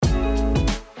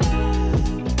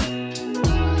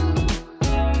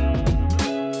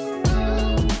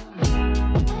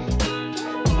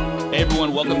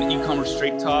Everyone, welcome to E-Commerce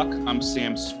Straight Talk. I'm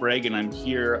Sam Sprague, and I'm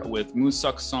here with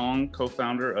Moonsuk Song,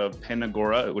 co-founder of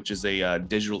Panagora, which is a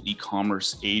digital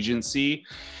e-commerce agency.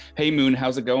 Hey Moon,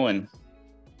 how's it going?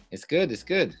 It's good. It's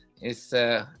good. It's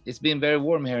been very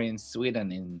warm here in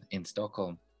Sweden, in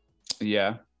Stockholm.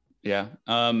 Yeah.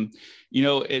 It's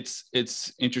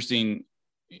interesting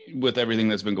with everything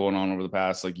that's been going on over the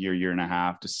past year and a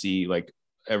half to see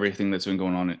everything that's been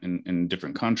going on in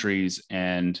different countries.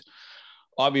 And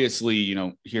obviously,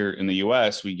 here in the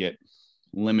US, we get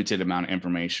limited amount of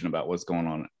information about what's going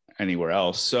on anywhere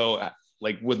else. So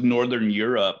with Northern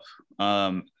Europe,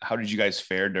 how did you guys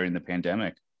fare during the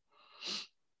pandemic?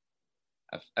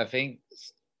 I think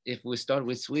if we start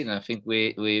with Sweden, I think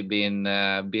we've been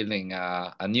building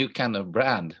a new kind of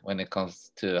brand when it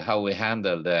comes to how we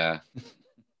handle the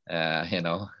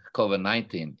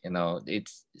COVID-19.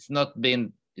 It's never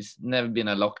been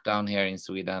a lockdown here in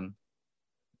Sweden.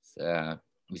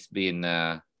 It's been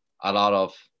a lot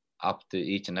of up to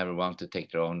each and everyone to take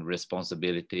their own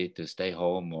responsibility to stay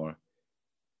home or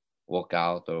walk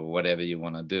out or whatever you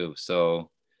want to do. So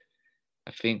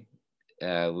I think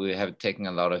we have taken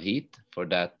a lot of heat for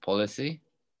that policy,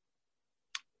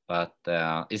 but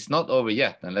it's not over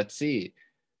yet. And let's see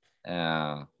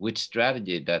which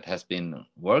strategy that has been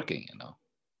working,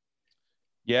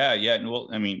 Yeah. Well,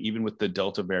 I mean, even with the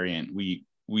Delta variant,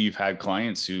 we've had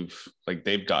clients who've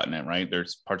they've gotten it, right?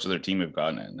 There's parts of their team have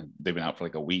gotten it and they've been out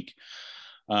for a week.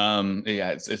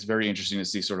 It's very interesting to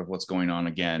see sort of what's going on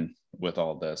again with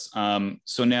all this.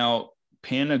 So now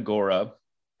Panagora,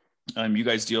 you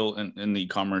guys deal in the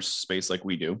e-commerce space like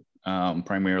we do,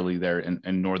 primarily there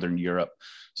in Northern Europe.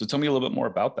 So tell me a little bit more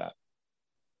about that.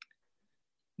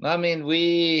 I mean,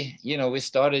 we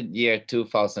started year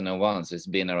 2001, so it's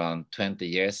been around 20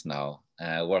 years now,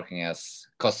 working as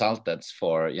consultants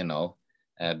for,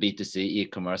 B2C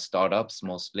e-commerce startups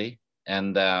mostly.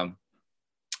 And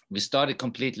we started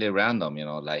completely random,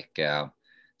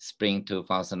 spring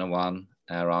 2001,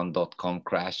 around .com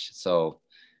crash. So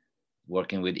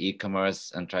working with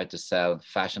e-commerce and try to sell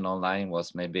fashion online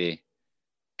was maybe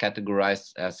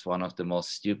categorized as one of the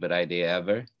most stupid idea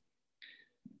ever.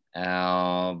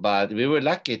 But we were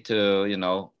lucky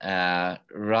to,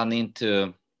 run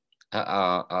into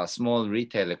a small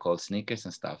retailer called Sneakers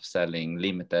and Stuff selling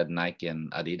limited Nike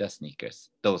and Adidas sneakers,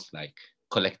 those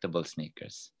collectible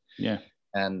sneakers. Yeah.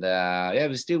 And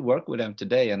we still work with them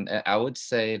today. And I would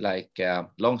say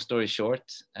long story short,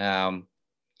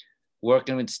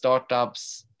 working with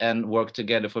startups and work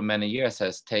together for many years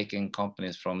has taken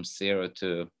companies from 0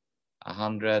 to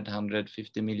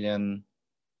 150 million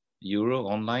euro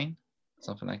online,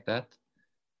 something like that.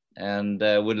 And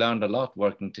we learned a lot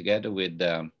working together with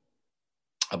a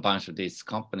bunch of these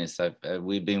companies.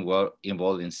 We've been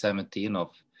involved in 17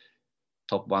 of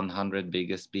top 100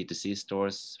 biggest B2C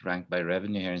stores ranked by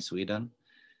revenue here in Sweden.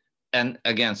 And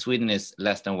again, Sweden is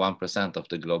less than 1% of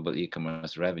the global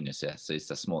e-commerce revenues. Yeah, so it's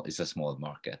a small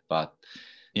market. But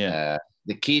the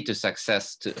key to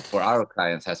success for our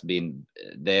clients has been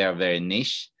they are very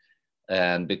niche,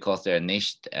 and because they're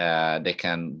niched, they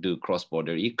can do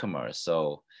cross-border e-commerce.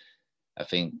 So I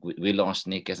think we launched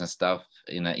Sneakers and Stuff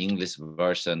in an English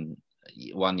version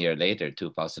 1 year later,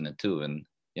 2002, and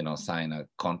sign a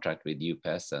contract with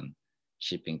UPS and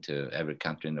shipping to every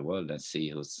country in the world and see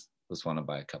who's want to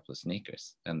buy a couple of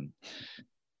sneakers. And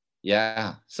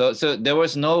so there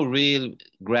was no real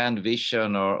grand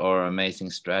vision or amazing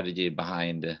strategy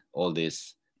behind all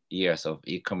these years of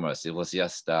e-commerce. It was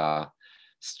just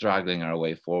struggling our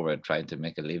way forward, trying to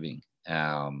make a living.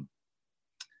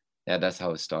 That's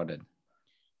how it started.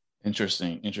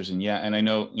 Interesting. Yeah. And I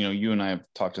know, you and I have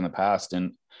talked in the past,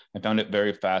 and I found it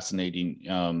very fascinating,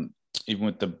 even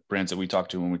with the brands that we talk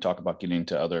to when we talk about getting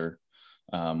into other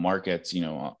markets,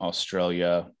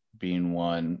 Australia being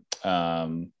one,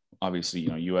 obviously,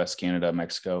 US, Canada,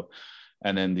 Mexico,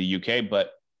 and then the UK,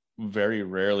 but very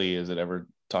rarely is it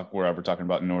we're ever talking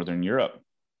about Northern Europe,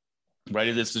 right?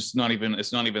 It's just not even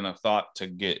a thought to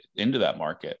get into that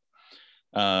market.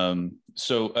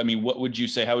 So, I mean, what would you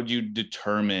say, how would you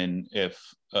determine if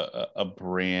a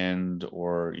brand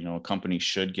or, a company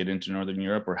should get into Northern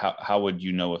Europe, or how would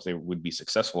you know if they would be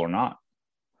successful or not?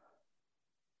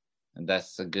 And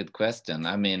that's a good question.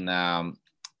 I mean,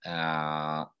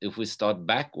 if we start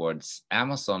backwards,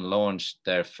 Amazon launched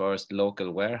their first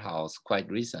local warehouse quite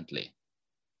recently,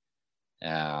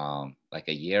 like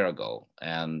a year ago.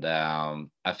 And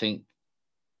I think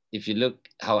if you look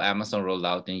how Amazon rolled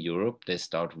out in Europe, they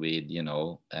start with,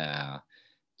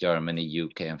 Germany,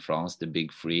 UK, and France, the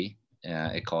big three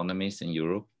economies in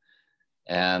Europe.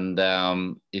 And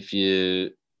if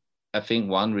you I think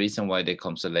one reason why they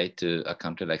come so late to a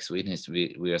country like Sweden is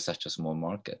we are such a small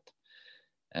market.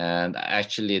 And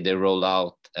actually they roll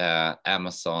out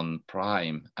Amazon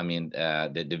Prime, I mean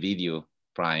the video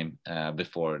Prime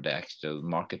before the actual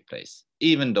marketplace,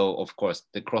 even though of course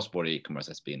the cross-border e-commerce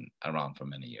has been around for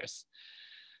many years.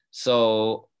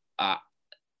 So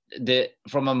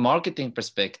from a marketing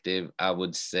perspective, I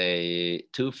would say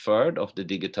 2/3 of the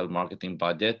digital marketing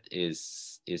budget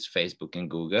is Facebook and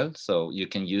Google. So you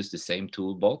can use the same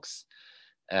toolbox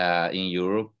in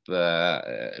Europe,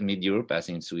 mid-Europe, as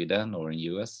in Sweden or in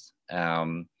US.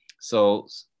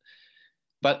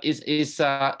 But it's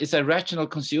a rational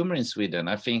consumer in Sweden.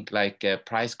 I think like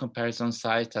price comparison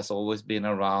sites has always been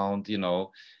around. You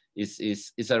know,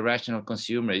 is a rational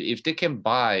consumer. If they can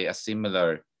buy a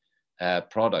similar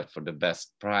product for the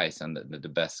best price and the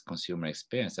best consumer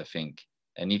experience, I think,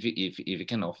 and if you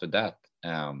can offer that,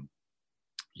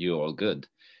 you're all good.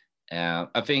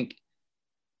 I think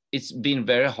it's been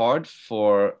very hard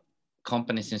for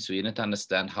companies in Sweden to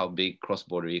understand how big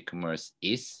cross-border e-commerce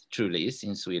truly is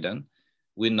in Sweden.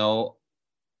 We know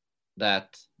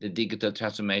that the digital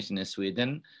transformation in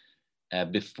Sweden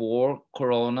before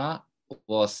Corona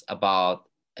was about,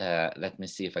 let me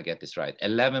see if I get this right,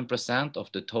 11% of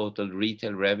the total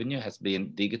retail revenue has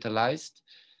been digitalized.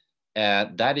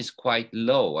 That is quite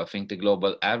low. I think the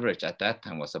global average at that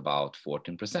time was about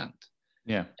 14%.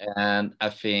 Yeah. And I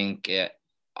think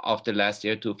after last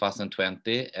year,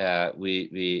 2020,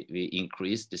 we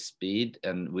increased the speed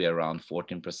and we're around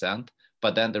 14%,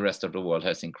 but then the rest of the world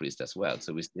has increased as well.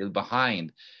 So we're still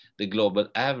behind the global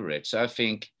average. So I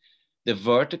think the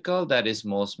vertical that is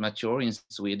most mature in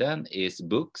Sweden is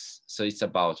books. So it's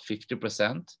about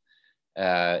 50%,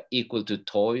 equal to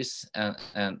toys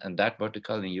and that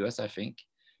vertical in US, I think.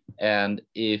 And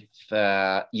if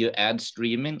you add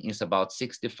streaming, it's about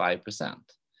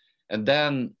 65%. And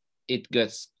then it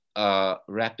gets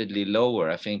rapidly lower.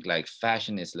 I think like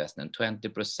fashion is less than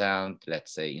 20%.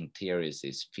 Let's say interiors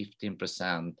is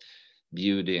 15%,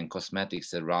 beauty and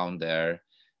cosmetics around there.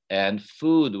 And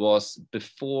food was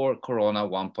before Corona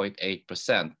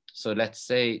 1.8%. So let's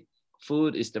say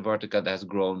food is the vertical that has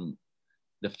grown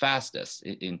the fastest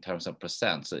in terms of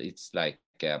percent. So it's like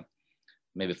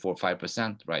maybe 4 or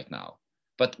 5% right now,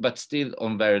 but still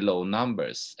on very low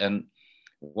numbers. And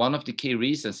one of the key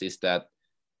reasons is that,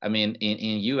 I mean,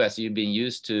 in US, you've been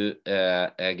used to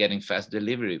getting fast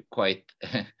delivery quite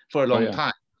for a long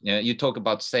time. You know, you talk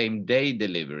about same day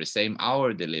delivery, same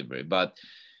hour delivery, but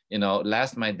you know,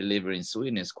 last mile delivery in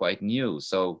Sweden is quite new.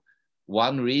 So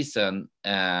one reason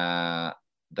that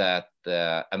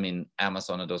I mean,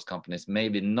 Amazon and those companies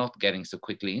maybe not getting so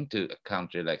quickly into a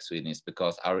country like Sweden is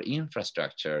because our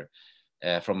infrastructure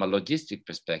from a logistic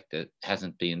perspective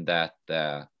hasn't been that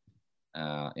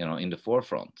you know, in the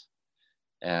forefront.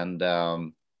 And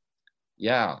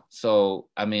yeah, so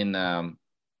I mean,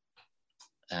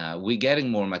 we're getting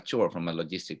more mature from a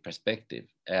logistic perspective,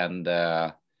 and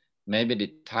maybe the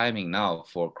timing now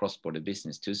for cross-border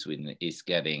business to Sweden is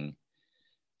getting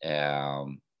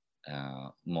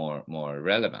more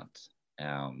relevant.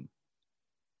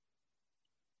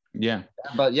 Yeah,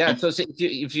 but yeah, so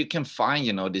if you can find,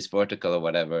 you know, this vertical or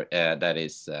whatever that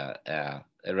is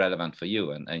relevant for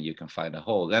you, and you can find a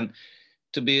hole. And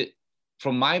to be,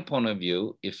 from my point of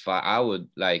view, if I would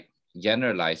like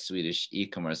generalize Swedish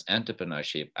e-commerce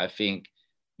entrepreneurship, I think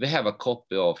we have a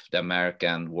copy of the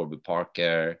American Warby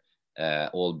Parker,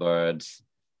 Allbirds,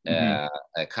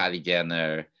 Kylie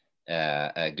Jenner,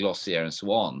 Glossier, and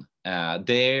so on.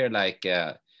 They're like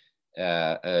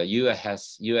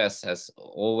US has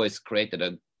always created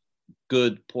a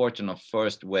good portion of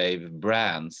first wave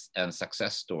brands and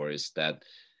success stories that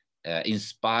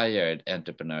inspired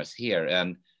entrepreneurs here.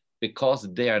 And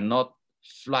because they are not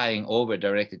flying over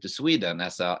directly to Sweden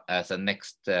as a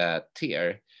next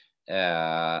tier,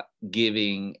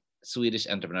 giving Swedish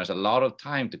entrepreneurs a lot of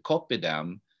time to copy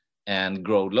them and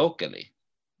grow locally.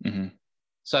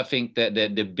 So I think that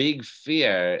the big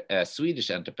fear Swedish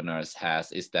entrepreneurs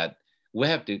has is that we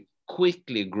have to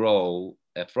quickly grow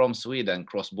from Sweden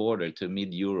cross-border to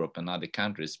mid-Europe and other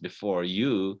countries before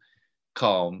you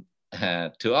come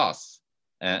to us.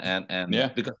 And yeah,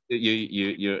 because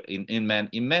you're in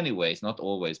many ways, not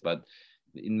always, but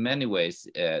in many ways,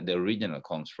 the original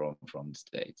comes from the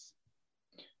States.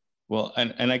 Well,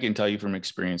 and I can tell you from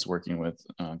experience working with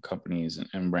companies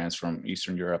and brands from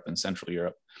Eastern Europe and Central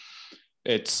Europe,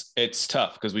 it's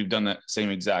tough because we've done that same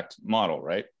exact model,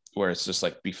 right? Where it's just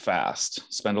like be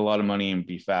fast, spend a lot of money and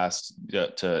be fast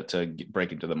to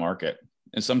break into the market.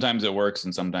 And sometimes it works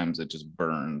and sometimes it just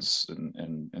burns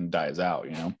and dies out,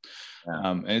 you know.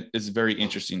 It's very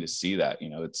interesting to see that, you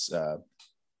know. It's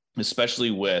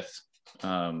especially with,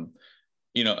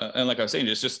 you know, and like I was saying,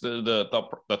 it's just the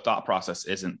thought process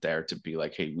isn't there to be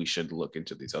like, hey, we should look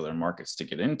into these other markets to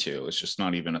get into. It's just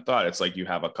not even a thought. It's like you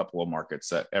have a couple of markets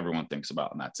that everyone thinks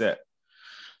about, and that's it.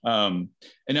 And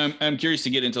I'm curious to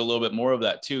get into a little bit more of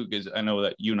that too, because I know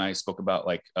that you and I spoke about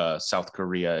like South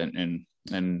Korea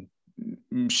and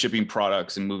shipping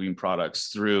products and moving products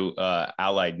through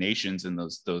allied nations and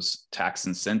those tax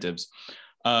incentives.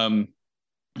 Um,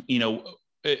 you know,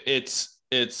 it's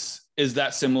is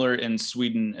that similar in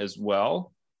Sweden as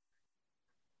well?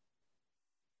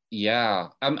 Yeah,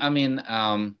 I mean,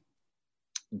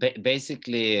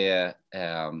 basically,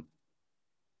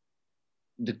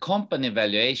 the company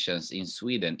valuations in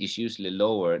Sweden is usually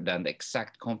lower than the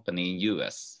exact company in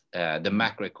US. The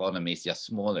macroeconomy is just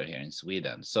smaller here in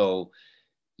Sweden. So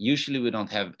usually we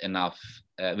don't have enough,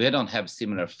 we don't have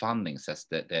similar fundings as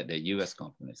the US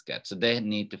companies get. So they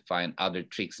need to find other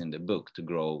tricks in the book to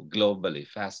grow globally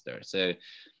faster. So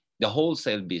the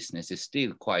wholesale business is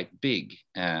still quite big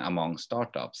among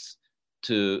startups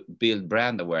to build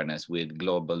brand awareness with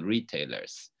global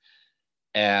retailers.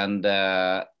 And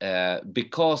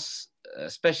because,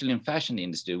 especially in fashion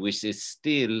industry, which is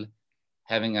still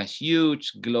having a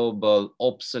huge global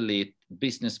obsolete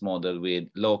business model with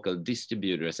local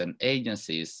distributors and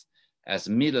agencies as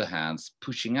middle hands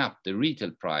pushing up the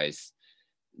retail price,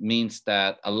 means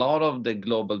that a lot of the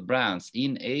global brands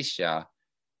in Asia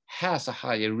has a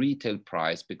higher retail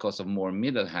price because of more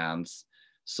middle hands.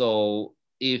 So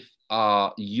if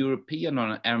a European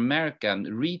or an American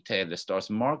retailer starts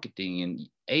marketing in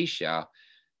Asia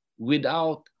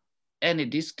without any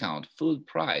discount, full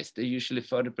price, they're usually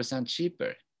 30%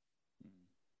 cheaper.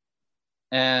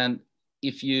 And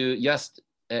if you just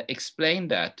explain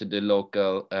that to the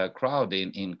local crowd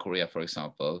in Korea, for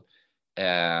example,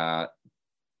 the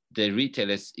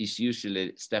retailers is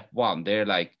usually step one. They're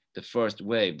like the first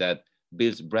wave that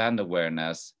builds brand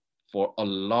awareness for a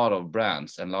lot of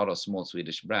brands and a lot of small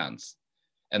Swedish brands.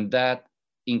 And that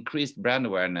increased brand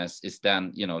awareness is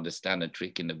then, you know, the standard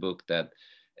trick in the book that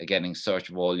getting search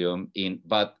volume in,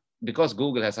 but because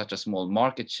Google has such a small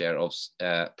market share of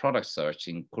product search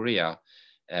in Korea,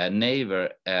 Naver,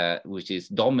 which is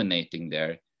dominating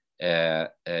there,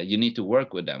 you need to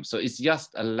work with them. So it's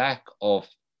just a lack of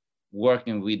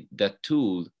working with that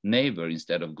tool, Naver,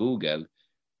 instead of Google,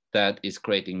 that is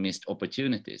creating missed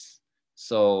opportunities.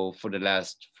 So for the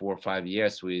last 4 or 5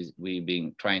 years, we've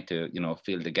been trying to, you know,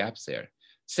 fill the gaps there.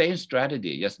 Same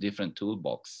strategy, just different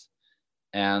toolbox.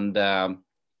 And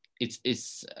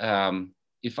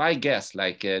if I guess,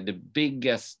 like the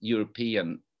biggest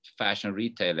European fashion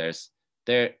retailers,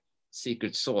 their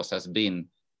secret sauce has been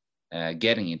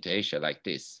getting into Asia like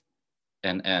this,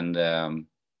 but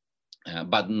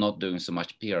not doing so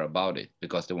much PR about it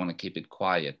because they want to keep it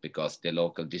quiet, because the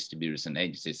local distributors and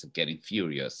agencies are getting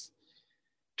furious,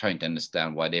 trying to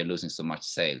understand why they're losing so much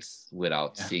sales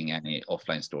without seeing any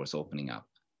offline stores opening up.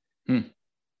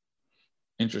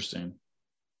 Interesting.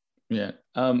 Yeah.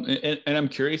 And I'm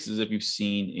curious as if you've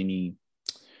seen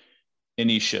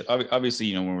any shift. Obviously,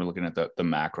 you know, when we're looking at the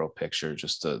macro picture,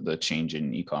 just the change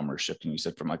in e-commerce shifting, you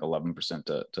said from like 11%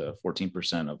 to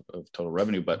 14% of total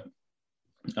revenue. But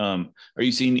are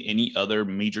you seeing any other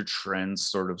major trends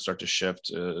sort of start to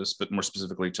shift, more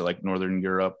specifically to like Northern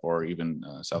Europe or even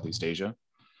Southeast Asia?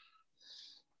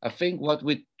 I think what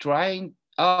we're trying,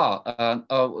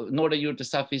 Northern Europe to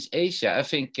Southeast Asia, I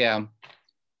think from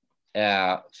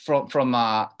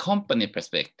a company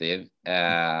perspective,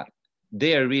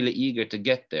 they're really eager to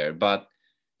get there. But,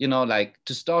 you know, like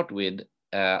to start with,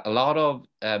 a lot of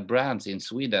brands in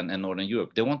Sweden and Northern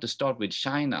Europe, they want to start with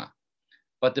China.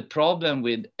 But the problem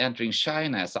with entering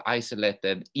China as an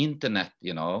isolated internet,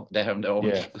 you know, they have their own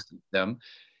ecosystem,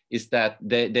 is that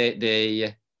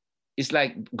they it's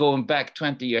like going back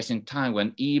 20 years in time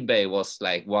when eBay was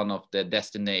like one of the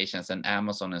destinations, and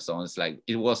Amazon and so on. It's like,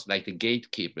 it was like the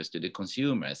gatekeepers to the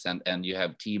consumers, and you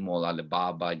have Tmall,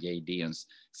 Alibaba, JD, and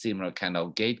similar kind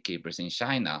of gatekeepers in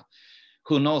China.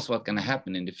 Who knows what's going to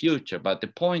happen in the future? But the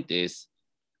point is,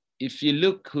 if you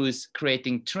look who's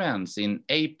creating trends in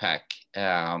A-PAC,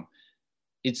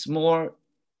 it's more,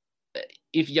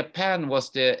 if Japan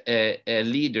was the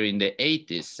leader in the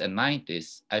 80s and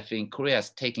 90s, I think Korea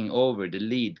is taking over the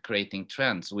lead, creating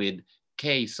trends with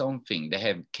K something. They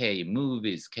have K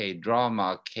movies, K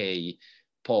drama, K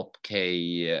pop,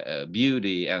 K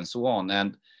beauty, and so on.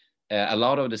 And a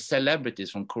lot of the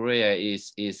celebrities from Korea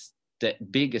is the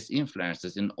biggest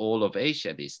influencers in all of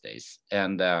Asia these days.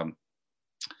 And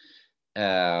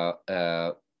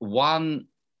one,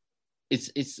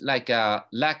 it's like a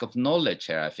lack of knowledge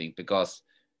here, I think, because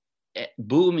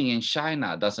booming in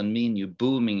China doesn't mean you're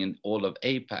booming in all of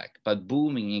APAC, but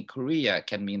booming in Korea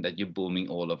can mean that you're booming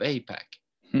all of APAC.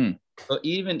 So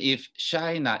even if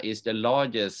China is the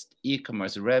largest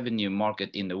e-commerce revenue market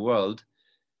in the world,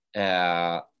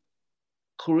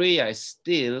 Korea is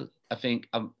still, I think,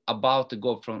 about to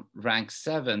go from rank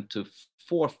 7 to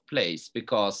 4th place,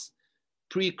 because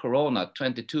pre-corona,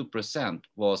 22%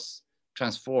 was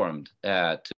transformed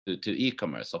to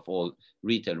e-commerce of all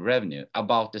retail revenue,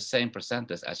 about the same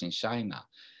percentage as in China.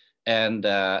 And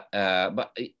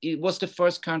but it was the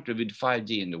first country with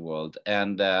 5G in the world.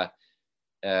 And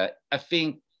I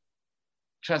think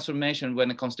transformation when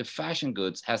it comes to fashion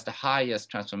goods has the highest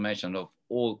transformation of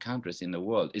all countries in the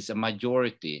world. It's a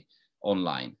majority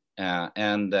online.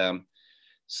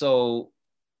 So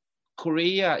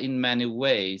Korea in many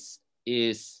ways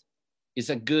is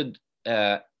a good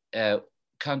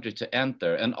country to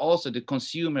enter. And also the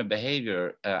consumer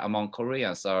behavior among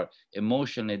Koreans are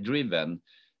emotionally driven.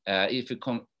 If you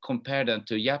compare them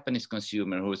to Japanese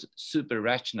consumer who's super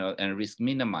rational and risk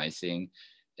minimizing,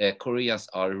 Koreans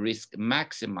are risk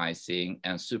maximizing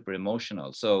and super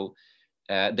emotional. So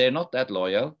they're not that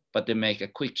loyal, but they make a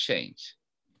quick change.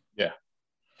 Yeah.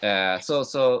 And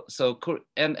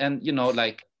you know,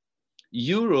 like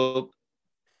Europe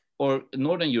or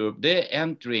Northern Europe, they're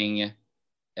entering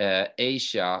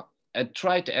Asia and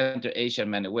try to enter Asia in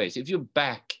many ways. If you're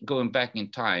going back in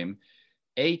time,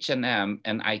 H&M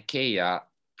and IKEA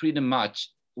pretty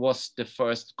much was the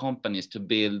first companies to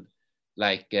build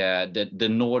like the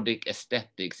Nordic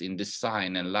aesthetics in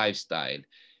design and lifestyle,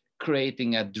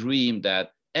 creating a dream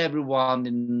that everyone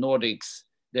in the Nordics,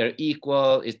 they're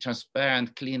equal, it's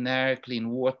transparent, clean air, clean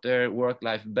water,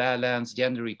 work-life balance,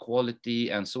 gender equality,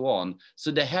 and so on.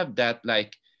 So they have that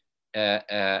like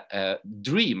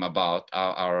dream about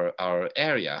our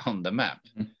area on the map.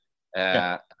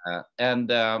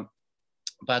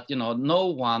 But you know, no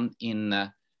one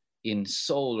in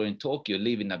Seoul or in Tokyo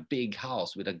live in a big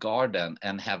house with a garden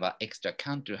and have an extra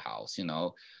country house, you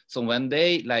know. So when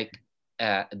they like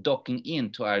docking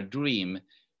into our dream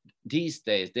these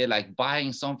days, they're like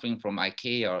buying something from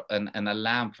IKEA and a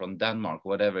lamp from Denmark,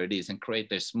 whatever it is, and create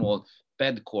their small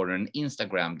bed corner and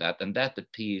Instagram that, and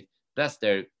that's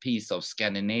their piece of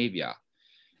Scandinavia.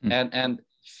 And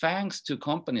thanks to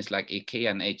companies like IKEA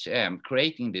and H&M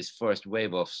creating this first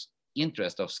wave of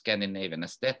interest of Scandinavian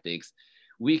aesthetics,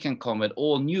 we can come with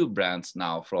all new brands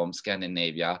now from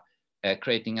Scandinavia,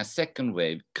 creating a second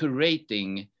wave,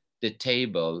 curating the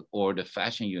table or the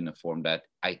fashion uniform that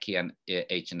IKEA and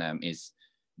H&M is.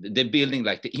 They're building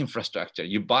like the infrastructure.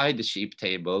 You buy the cheap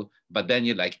table, but then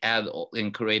you like add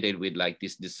and create it with like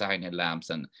these designer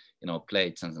lamps and, you know,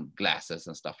 plates and some glasses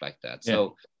and stuff like that. Yeah.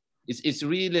 So it's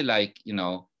really like, you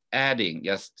know, adding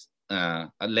just a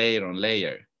layer on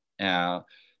layer.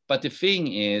 But the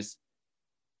thing is,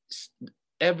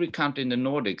 every country in the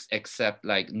Nordics except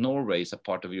like Norway is a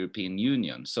part of European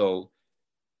Union. So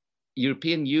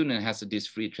European Union has this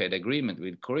free trade agreement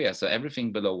with Korea. So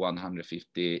everything below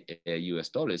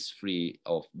 $150 is free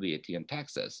of VAT and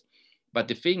taxes. But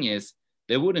the thing is,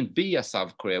 there wouldn't be a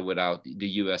South Korea without the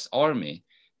US Army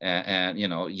and you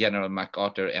know, General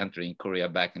MacArthur entering Korea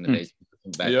back in the days.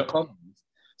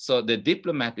 So the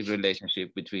diplomatic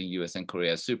relationship between US and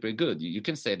Korea is super good. You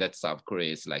can say that South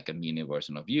Korea is like a mini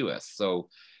version of US. So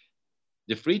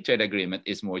the free trade agreement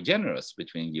is more generous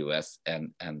between US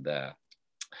and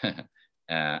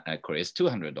Korea is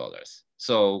 $200.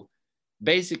 So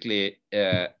basically,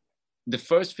 the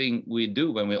first thing we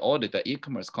do when we audit an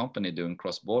e-commerce company doing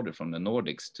cross-border from the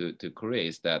Nordics to Korea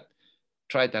is that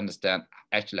try to understand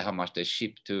actually how much they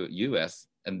ship to US,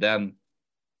 and then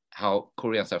how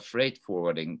Koreans are freight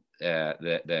forwarding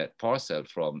the parcel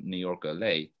from New York or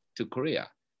LA to Korea,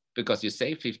 because you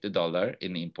save $50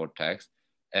 in import tax,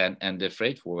 and the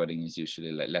freight forwarding is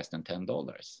usually like less than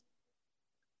 $10.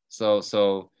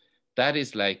 So that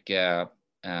is like data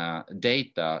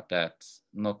that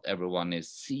not everyone is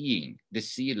seeing. They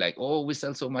see like, oh, we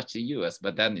sell so much to US,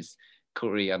 but then it's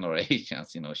Korean or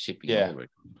Asians, you know, shipping over.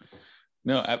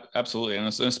 No, absolutely, and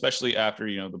especially after,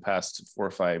 you know, the past 4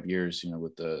 or 5 years, you know,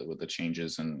 with the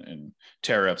changes and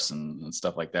tariffs and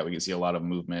stuff like that, we can see a lot of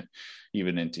movement,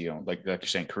 even into, you know, like you're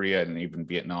saying, Korea and even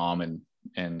Vietnam and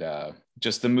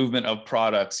just the movement of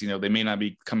products. You know, they may not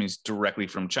be coming directly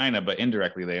from China, but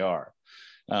indirectly they are.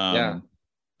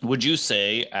 Would you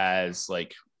say, as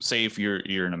like, say if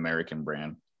you're an American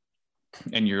brand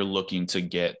and you're looking to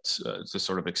get to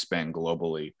sort of expand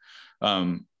globally,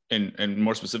 and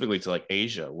more specifically to like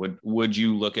Asia, would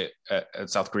you look at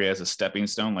South Korea as a stepping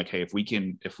stone? Like, hey, if we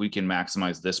can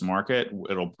maximize this market,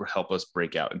 it'll help us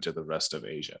break out into the rest of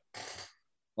Asia.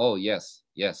 Oh yes,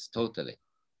 yes, totally.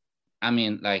 I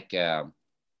mean, like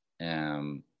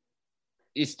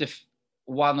it's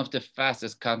one of the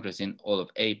fastest countries in all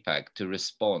of APAC to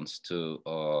respond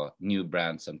to new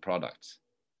brands and products.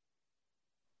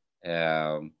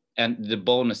 And the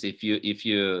bonus, if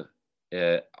you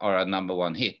are a number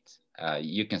one hit,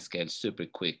 you can scale super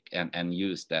quick and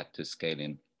use that to scale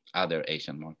in other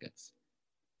Asian markets.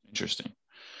 Interesting.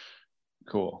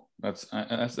 Cool.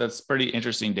 That's pretty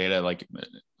interesting data. Like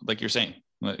you're saying,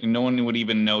 no one would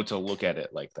even know to look at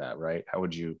it like that, right? How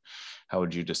would you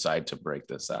decide to break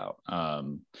this out?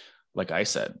 Like I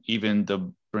said, even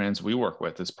the brands we work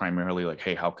with is primarily like,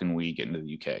 hey, how can we get into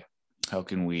the UK? How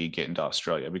can we get into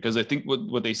Australia? Because I think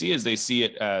what they see is they see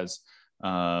it as,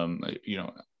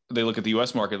 they look at the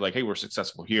US market like, hey, we're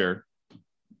successful here,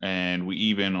 and we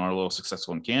even are a little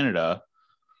successful in Canada.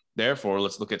 Therefore,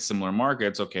 let's look at similar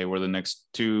markets. Okay, we're the next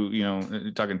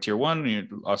two, talking tier one,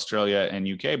 Australia and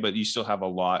UK, but you still have a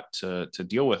lot to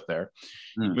deal with there.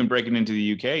 Even breaking into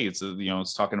the UK, it's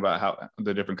talking about how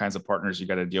the different kinds of partners you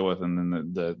got to deal with, and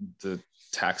then the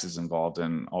taxes involved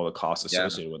and all the costs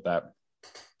associated with that.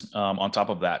 On top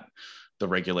of that, the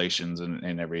regulations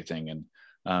and everything.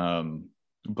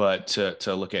 But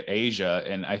to look at Asia,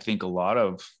 and I think a lot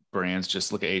of brands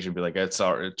just look at Asia and be like,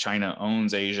 China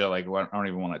owns Asia. Like, I don't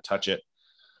even want to touch it.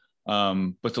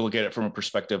 But to look at it from a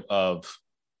perspective of,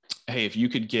 hey, if you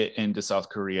could get into South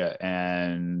Korea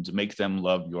and make them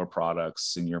love your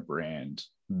products and your brand,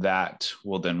 that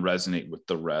will then resonate with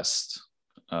the rest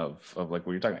of like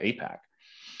what you're talking about,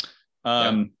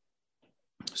 APAC.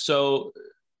 So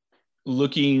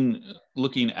looking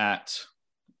at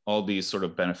all these sort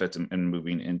of benefits and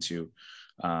moving into,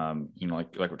 like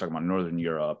we're talking about Northern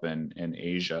Europe and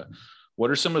Asia,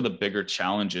 what are some of the bigger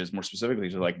challenges, more specifically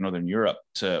to like Northern Europe,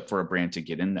 for a brand to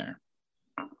get in there?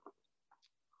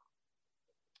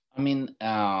 I mean,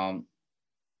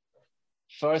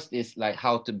 first is like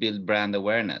how to build brand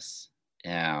awareness.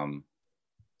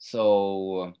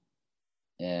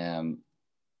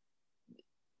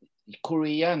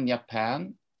 Korea and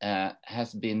Japan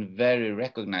has been very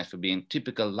recognized for being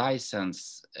typical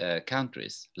license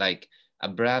countries. Like a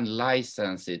brand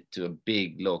license it to a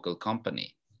big local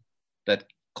company that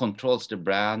controls the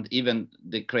brand. Even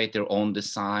they create their own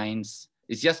designs.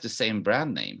 It's just the same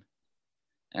brand name.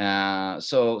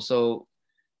 So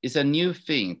it's a new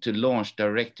thing to launch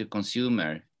direct to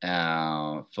consumer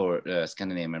for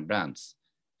Scandinavian brands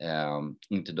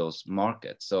into those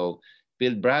markets. So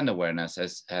build brand awareness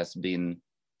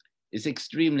it's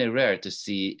extremely rare to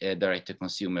see direct to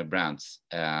consumer brands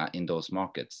in those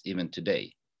markets even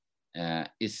today.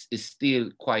 Is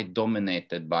still quite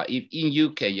dominated by, in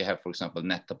UK you have, for example,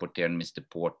 Net-a-Porter and Mr.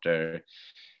 Porter.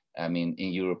 I mean,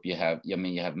 in Europe you have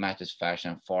Mattress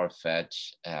Fashion,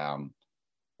 Farfetch.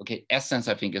 Okay, Essence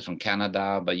I think is from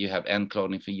Canada, but you have N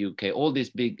Clothing for UK. All these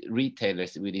big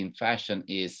retailers within fashion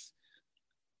is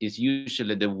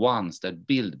usually the ones that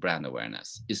build brand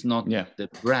awareness. It's not the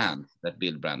brands that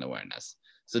build brand awareness.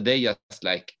 So they just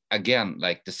like, again,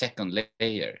 like the second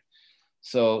layer.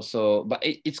 So but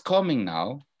it's coming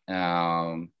now.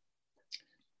 And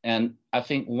I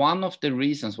think one of the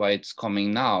reasons why it's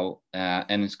coming now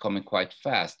and it's coming quite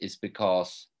fast is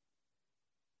because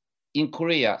in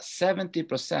Korea,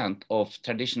 70% of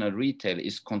traditional retail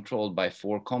is controlled by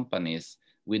 4 companies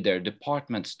with their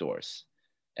department stores.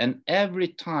 And every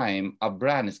time a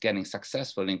brand is getting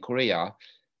successful in Korea,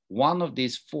 one of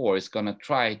these 4 is going to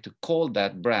try to call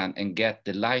that brand and get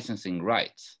the licensing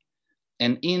rights.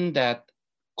 And in that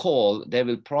call, they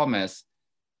will promise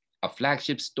a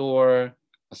flagship store,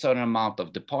 a certain amount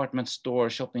of department store,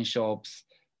 shopping shops,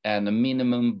 and a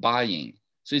minimum buying.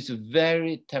 So it's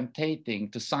very tempting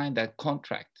to sign that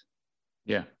contract.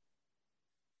 Yeah.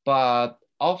 But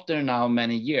after now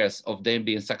many years of them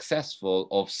being successful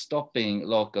of stopping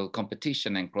local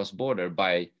competition and cross-border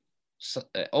by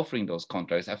offering those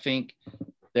contracts, I think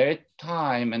their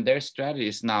time and their strategy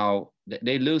is now,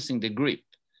 they're losing the grip.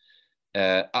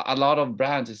 A lot of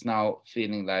brands is now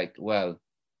feeling like, well,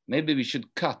 maybe we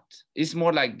should cut. It's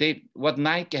more like what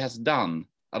Nike has done,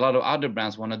 a lot of other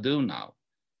brands want to do now.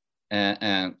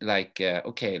 And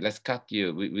okay, let's cut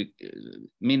you. We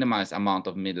minimize amount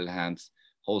of middle hands,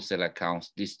 wholesale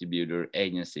accounts, distributor,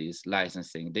 agencies,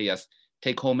 licensing. They just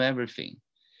take home everything.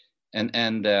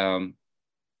 And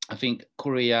I think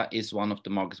Korea is one of the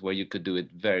markets where you could do it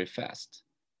very fast.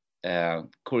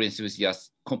 Koreans was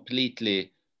just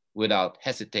completely, without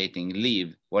hesitating,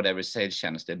 leave whatever sales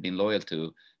channels they've been loyal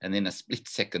to, and in a split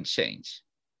second change.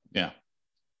 Yeah.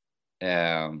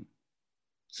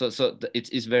 So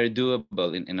it's very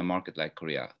doable in a market like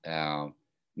Korea.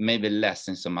 maybe less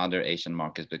in some other Asian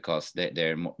markets because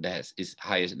there is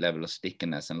higher level of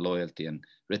stickiness and loyalty and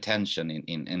retention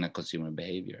in a consumer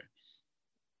behavior.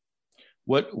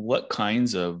 What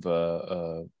kinds of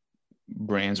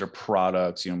brands or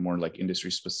products, more like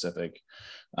industry specific,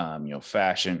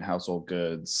 fashion, household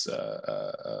goods,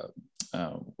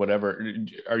 whatever,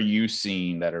 are you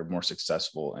seeing that are more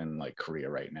successful in like Korea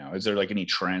right now? Is there like any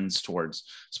trends towards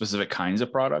specific kinds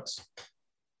of products?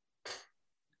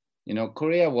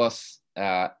 Korea was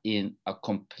in a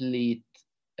complete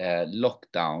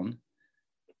lockdown.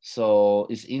 So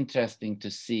it's interesting to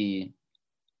see,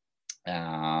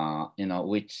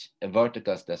 which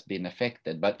verticals that's been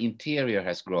affected, but interior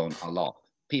has grown a lot.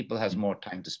 People has more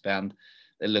time to spend.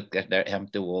 They look at their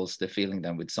empty walls, they're filling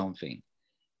them with something.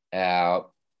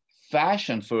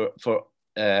 Fashion for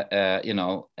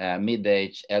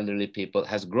mid-age elderly people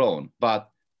has grown, but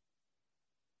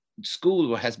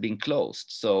school has been closed.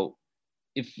 So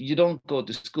if you don't go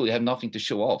to school, you have nothing to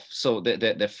show off. So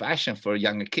the fashion for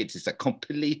younger kids is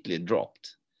completely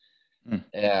dropped.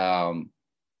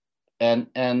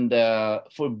 And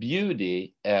for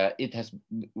beauty, it has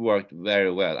worked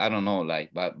very well. I don't know,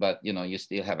 but you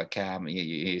still have a cam,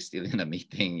 you're still in a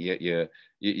meeting, you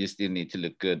still need to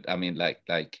look good. I mean, like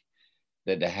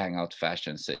the hangout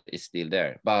fashion is still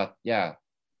there. But yeah,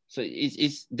 so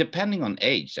it's depending on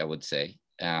age, I would say,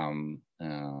 from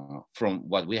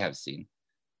what we have seen.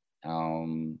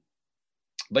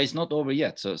 But it's not over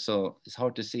yet, so it's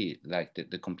hard to see like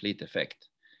the complete effect.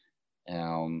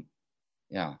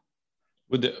 Yeah.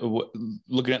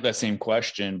 Looking at that same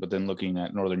question, but then looking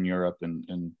at Northern Europe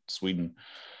and Sweden,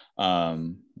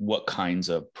 what kinds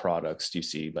of products do you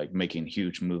see like making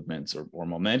huge movements or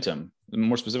momentum,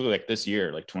 more specifically like this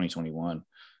year, like 2021?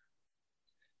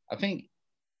 I think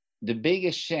the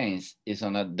biggest change is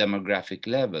on a demographic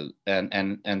level,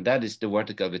 and that is the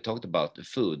vertical we talked about, the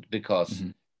food, because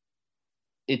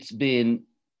it's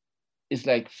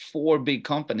like 4 big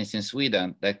companies in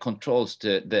Sweden that controls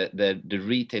the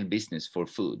retail business for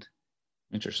food.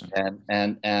 Interesting.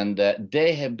 And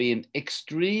they have been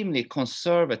extremely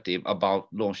conservative about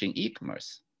launching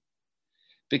e-commerce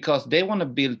because they want to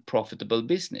build profitable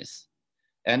business.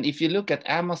 And if you look at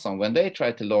Amazon, when they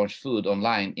tried to launch food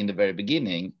online in the very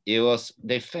beginning,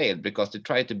 they failed because they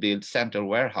tried to build central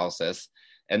warehouses.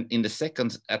 And in the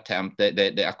second attempt,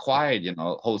 they acquired,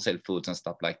 wholesale foods and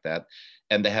stuff like that.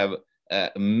 And they have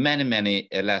many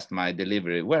last mile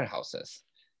delivery warehouses.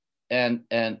 And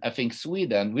I think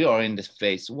Sweden, we are in this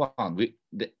phase 1.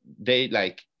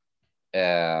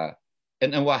 And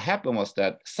what happened was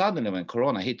that suddenly when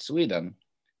Corona hit Sweden,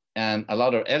 and a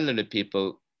lot of elderly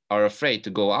people are afraid to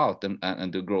go out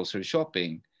and do grocery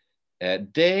shopping,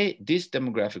 this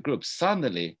demographic group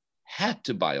suddenly had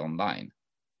to buy online.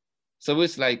 So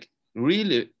it's like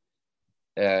really,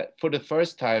 for the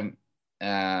first time,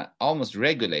 almost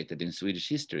regulated in Swedish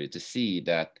history to see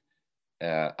that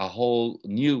a whole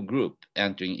new group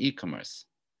entering e-commerce.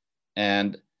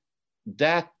 And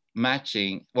that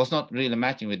matching was not really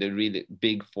matching with a really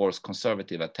big forced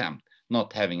conservative attempt,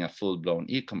 not having a full-blown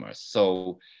e-commerce.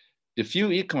 So the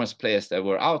few e-commerce players that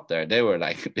were out there, they were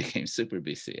like became super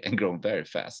busy and grown very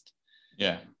fast.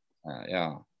 Yeah.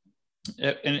 Yeah.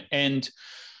 And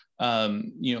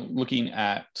looking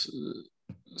at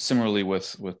similarly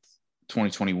with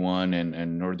 2021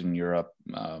 and Northern Europe,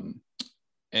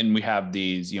 and we have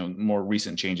these more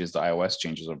recent changes, the iOS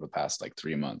changes over the past like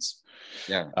 3 months.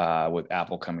 Yeah. With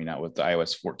Apple coming out with the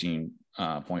iOS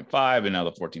 14.5 and now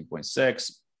the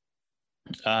 14.6.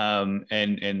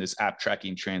 And this app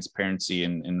tracking transparency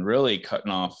and really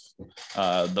cutting off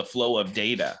the flow of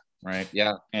data, right?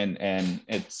 Yeah. And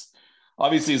it's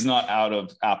obviously is not out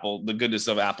of the goodness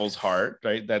of Apple's heart,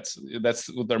 right? That's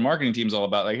what their marketing team's all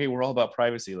about. Like, hey, we're all about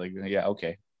privacy. Like, yeah,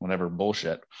 okay, whatever,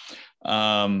 bullshit.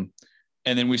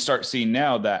 And then we start seeing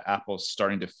now that Apple's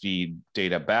starting to feed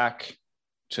data back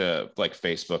to like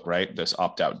Facebook, right? This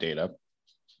opt-out data.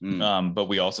 But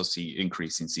we also see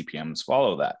increasing CPMs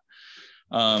follow that.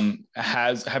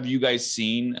 Have you guys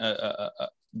seen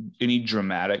any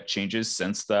dramatic changes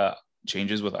since the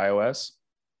changes with iOS?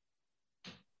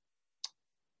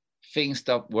 Things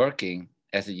stopped working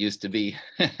as it used to be.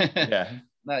 Yeah.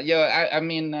 I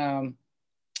mean,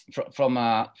 from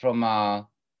a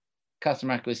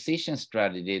customer acquisition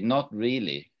strategy, not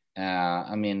really.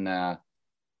 I mean,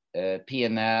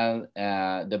 P&L,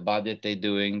 the budget they're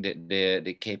doing,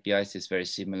 the KPIs is very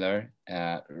similar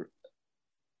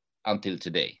until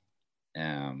today.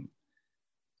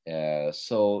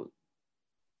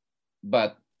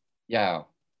 But yeah,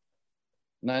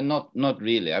 no, not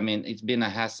really. I mean, it's been a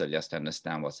hassle just to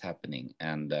understand what's happening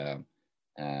and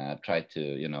try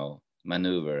to,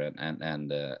 maneuver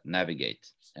and navigate.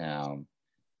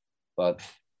 But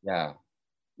yeah,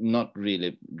 not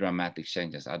really dramatic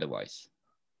changes otherwise.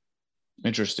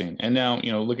 Interesting. And now,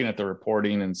 looking at the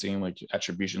reporting and seeing like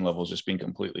attribution levels just being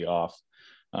completely off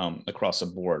across the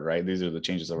board, right? These are the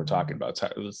changes that we're talking about.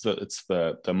 It's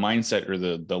the mindset or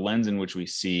the lens in which we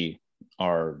see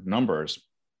our numbers.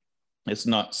 It's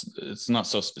not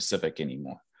so specific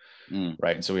anymore,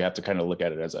 right? And so we have to kind of look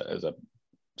at it as a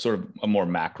sort of a more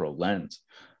macro lens.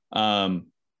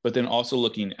 But then also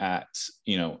looking at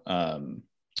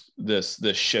this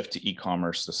shift to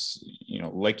e-commerce. This,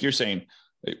 like you're saying,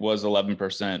 it was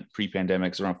 11%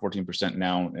 pre-pandemic, it's around 14%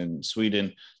 now in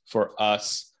Sweden. For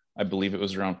us, I believe it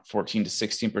was around 14 to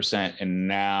 16%. And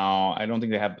now I don't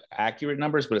think they have accurate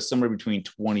numbers, but it's somewhere between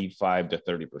 25 to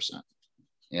 30%.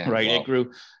 Yeah, right. wow. It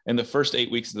grew in the first 8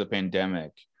 weeks of the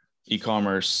pandemic.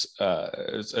 E-commerce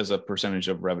as a percentage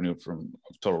of revenue from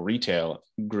total retail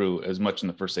grew as much in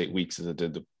the first 8 weeks as it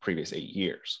did the previous 8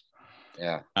 years.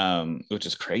 Yeah. Which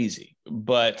is crazy.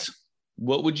 But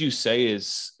what would you say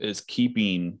is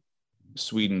keeping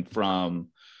Sweden from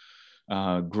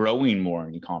growing more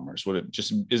in e-commerce?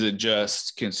 Is it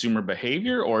just consumer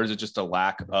behavior, or is it just a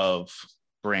lack of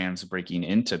brands breaking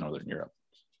into Northern Europe?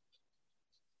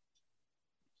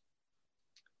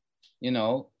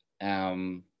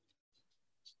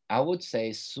 I would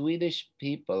say Swedish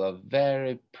people are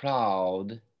very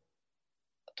proud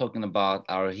talking about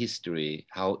our history,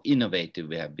 how innovative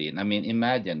we have been. I mean,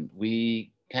 imagine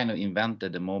we kind of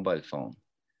invented the mobile phone.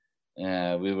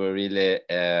 We were really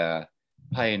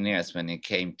pioneers when it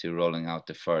came to rolling out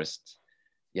the first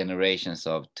generations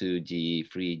of 2G,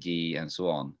 3G, and so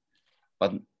on.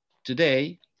 But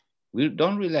today, we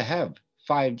don't really have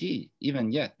 5G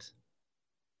even yet.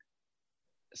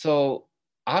 So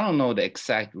I don't know the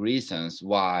exact reasons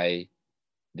why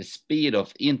the speed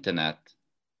of internet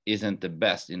isn't the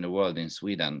best in the world in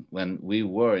Sweden when we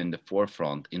were in the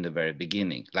forefront in the very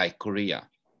beginning, like Korea.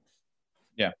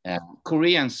 Yeah.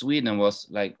 Korea and Sweden was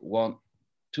like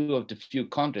two of the few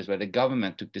countries where the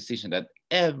government took decision that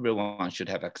everyone should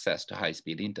have access to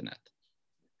high-speed internet.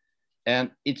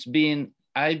 And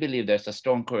I believe there's a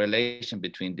strong correlation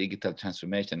between digital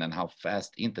transformation and how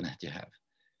fast internet you have.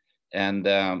 And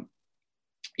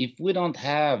if we don't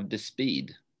have the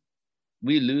speed,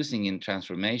 we're losing in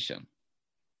transformation.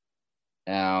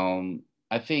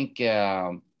 I think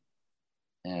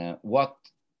what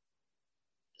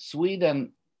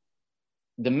Sweden,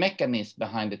 the mechanism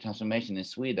behind the transformation in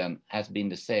Sweden has been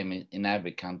the same in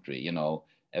every country,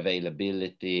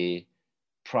 availability,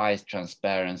 price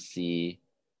transparency.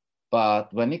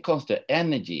 But when it comes to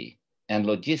energy and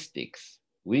logistics,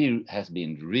 we has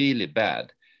been really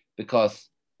bad because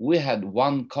we had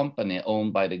one company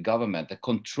owned by the government that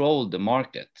controlled the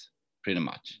market pretty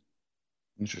much.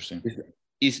 Interesting.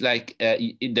 It's like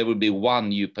there will be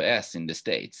one UPS in the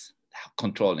States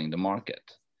controlling the market.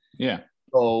 Yeah.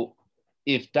 So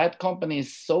if that company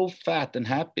is so fat and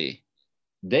happy,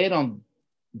 they don't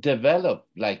develop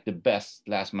like the best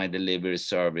last mile delivery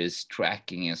service,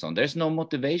 tracking and so on. There's no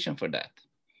motivation for that.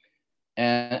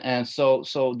 And so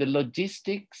the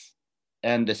logistics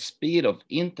and the speed of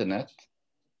internet,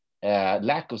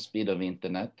 lack of speed of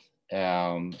internet,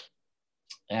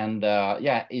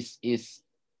 is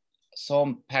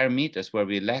some parameters where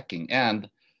we're lacking. And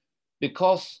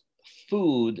because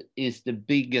food is the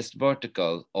biggest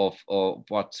vertical of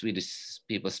what Swedish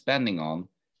people are spending on,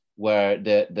 where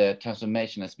the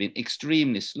transformation has been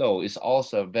extremely slow, is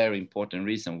also a very important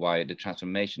reason why the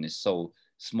transformation is so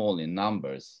small in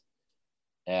numbers.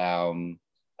 I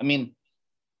mean,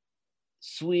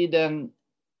 Sweden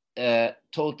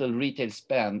total retail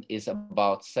spend is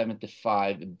about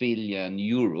 75 billion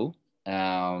euro,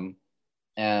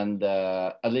 and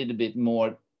a little bit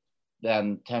more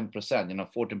than 10%,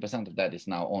 14% of that is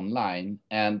now online.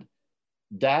 And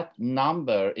that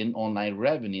number in online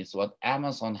revenue is what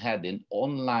Amazon had in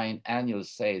online annual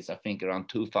sales, I think around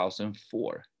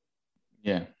 2004.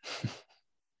 Yeah.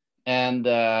 And,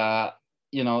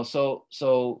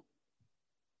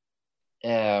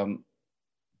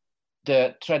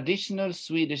 the traditional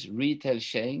Swedish retail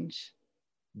chains,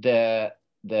 the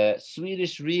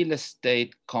Swedish real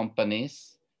estate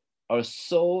companies are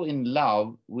so in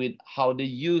love with how they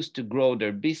used to grow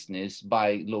their business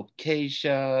by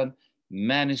location,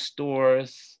 many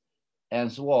stores,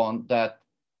 and so on, that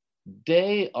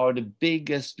they are the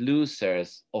biggest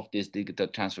losers of this digital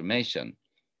transformation.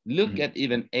 Look at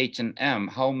even H&M,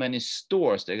 how many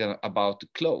stores they're about to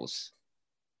close.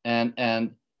 And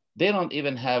they don't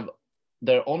even have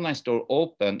their online store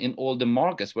open in all the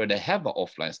markets where they have an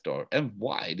offline store. And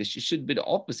why? This should be the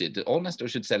opposite. The online store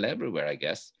should sell everywhere, I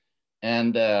guess.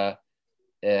 And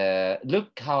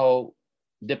look how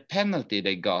the penalty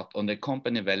they got on the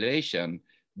company valuation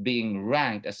being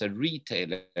ranked as a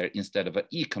retailer instead of an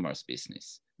e-commerce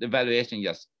business. The valuation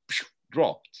just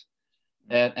dropped.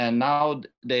 And now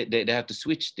they have to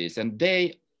switch this. And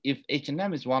if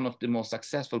H&M is one of the most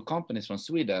successful companies from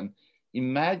Sweden,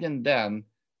 imagine then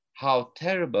how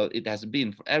terrible it has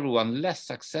been for everyone less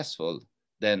successful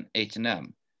than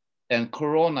H&M. And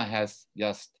Corona has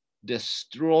just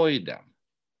destroyed them.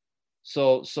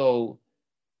 So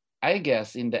I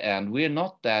guess in the end, we're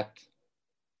not that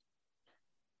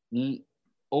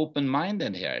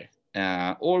open-minded here.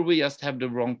 Or we just have the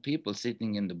wrong people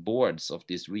sitting in the boards of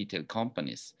these retail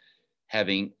companies,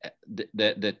 having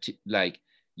like,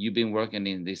 you've been working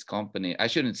in this company. I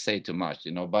shouldn't say too much,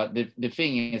 but the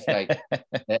thing is like,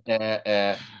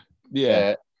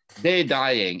 they're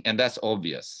dying, and that's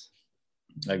obvious.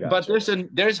 But you.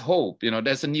 There's hope,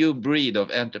 there's a new breed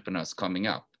of entrepreneurs coming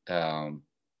up.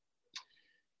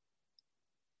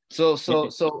 So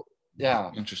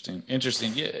yeah. Interesting.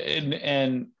 Yeah,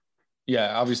 and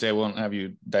yeah, obviously I won't have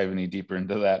you dive any deeper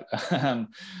into that.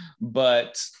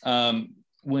 But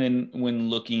when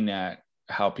looking at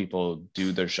how people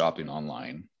do their shopping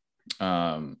online,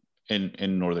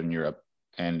 in Northern Europe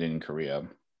and in Korea,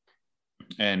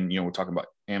 and we're talking about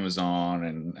Amazon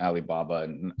and Alibaba,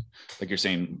 and like you're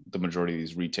saying, the majority of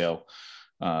these retail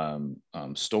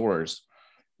stores,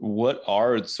 what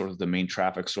are sort of the main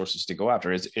traffic sources to go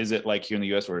after? Is it like here in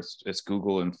the US where it's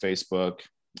Google and Facebook,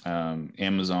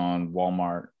 Amazon,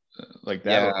 Walmart, like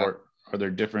that? Yeah. Or are there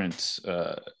different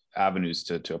avenues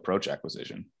to approach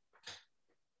acquisition?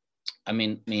 I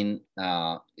mean,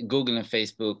 Google and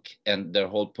Facebook and their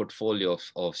whole portfolio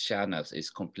of channels is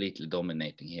completely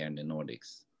dominating here in the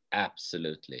Nordics.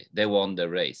 Absolutely. They won the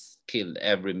race, killed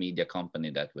every media company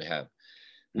that we have.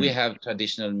 We have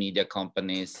traditional media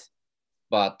companies,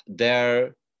 but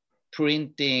their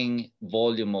printing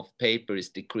volume of paper is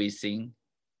decreasing.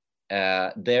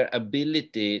 Their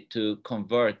ability to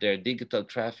convert their digital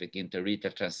traffic into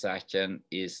retail transaction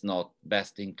is not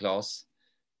best in class.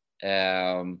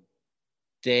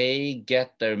 They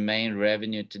get their main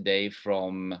revenue today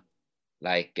from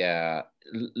like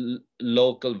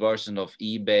local version of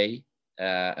eBay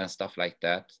and stuff like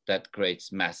that. That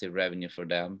creates massive revenue for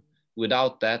them.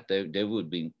 Without that, they would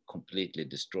be completely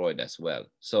destroyed as well.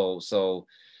 So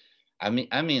I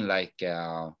mean, like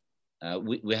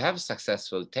we have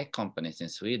successful tech companies in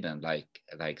Sweden, like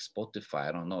Spotify.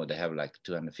 I don't know, they have like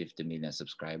 250 million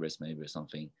subscribers, maybe, or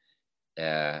something.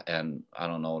 And I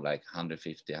don't know, like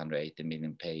 150, 180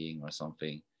 million paying or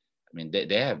something. I mean,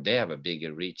 they have a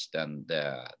bigger reach than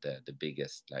the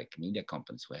biggest like media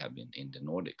companies we have in the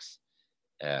Nordics.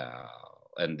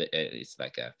 And it's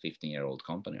like a 15-year-old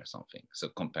company or something. So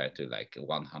compared to like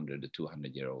 100 to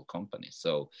 200-year-old companies.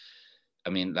 So, I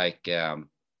mean, like a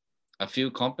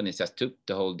few companies just took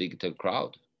the whole digital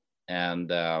crowd, and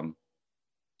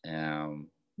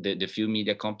the few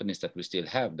media companies that we still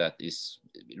have that is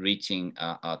reaching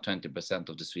 20%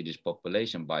 of the Swedish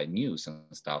population by news and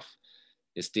stuff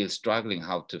is still struggling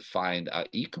how to find an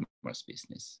e-commerce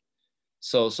business.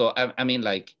 So I mean,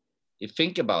 like, you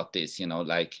think about this,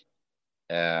 like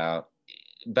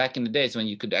back in the days when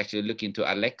you could actually look into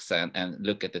Alexa and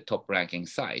look at the top ranking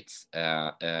sites,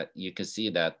 you can see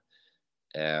that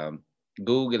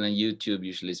Google and YouTube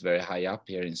usually is very high up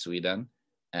here in Sweden.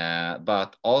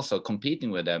 But also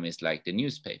competing with them is like the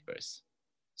newspapers.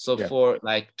 So for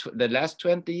like the last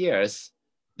 20 years,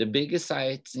 the biggest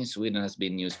sites in Sweden has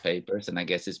been newspapers, and I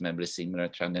guess it's maybe a similar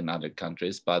trend in other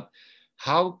countries. But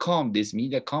how come these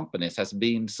media companies has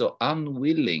been so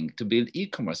unwilling to build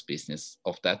e-commerce business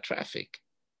of that traffic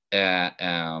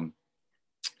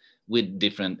with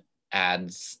different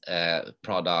ads,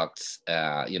 products,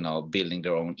 building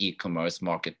their own e-commerce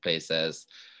marketplaces?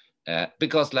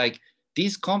 Because like,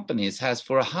 these companies has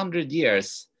for 100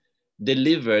 years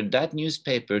delivered that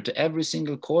newspaper to every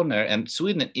single corner, and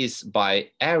Sweden is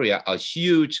by area a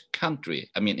huge country.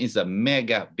 I mean, it's a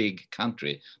mega big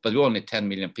country, but we're only 10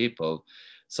 million people.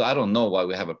 So I don't know why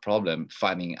we have a problem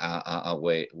finding a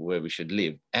way where we should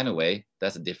live. Anyway,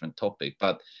 that's a different topic.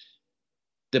 But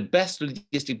the best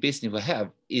logistic business we have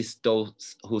is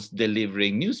those who's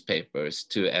delivering newspapers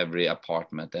to every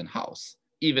apartment and house.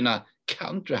 Even a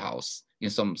country house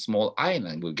in some small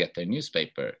island will get their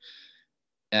newspaper.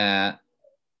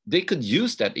 They could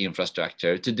use that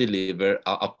infrastructure to deliver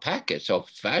a package of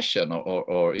fashion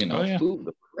or food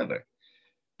or whatever.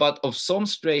 But of some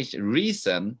strange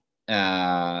reason,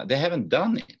 they haven't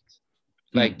done it.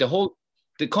 Like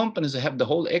the companies who have the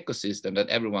whole ecosystem that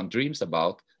everyone dreams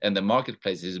about and the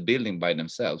marketplace is building by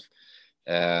themselves,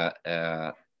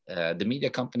 the media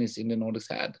companies in the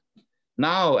Nordics had.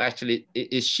 Now, actually,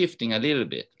 it is shifting a little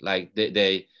bit. Like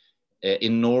they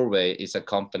in Norway is a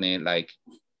company like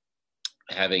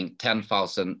having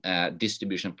 10,000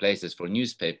 distribution places for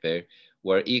newspaper,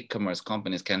 where e-commerce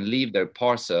companies can leave their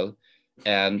parcel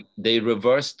and they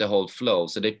reverse the whole flow.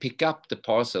 So they pick up the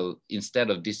parcel instead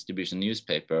of distribution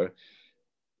newspaper,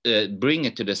 bring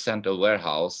it to the central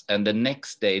warehouse, and the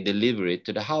next day deliver it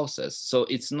to the houses. So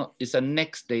it's a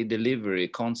next day delivery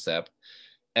concept,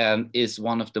 and is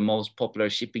one of the most popular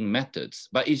shipping methods.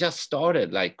 But it just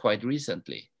started like quite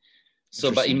recently. So,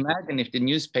 but imagine if the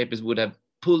newspapers would have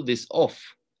pulled this off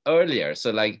earlier.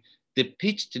 So like the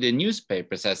pitch to the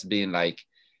newspapers has been like,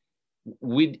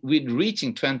 with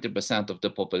reaching 20% of the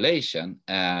population,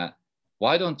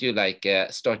 why don't you like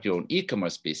start your own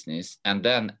e-commerce business and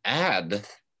then add,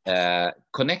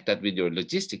 connect that with your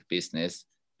logistic business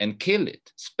and kill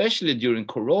it, especially during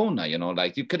Corona, you know,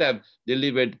 like you could have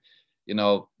delivered, you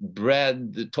know,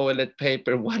 bread, toilet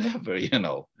paper, whatever, you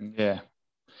know. Yeah.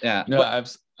 No,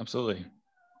 but, absolutely.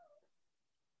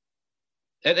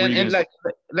 And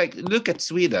like look at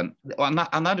Sweden.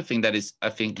 Another thing that is,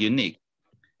 I think, unique.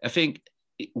 I think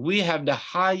we have the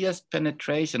highest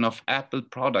penetration of Apple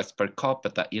products per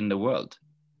capita in the world.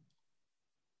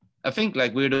 I think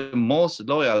like we're the most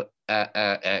loyal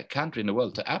country in the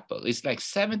world to Apple. It's like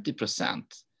 70%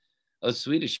 of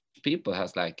Swedish people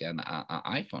has like an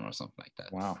iPhone or something like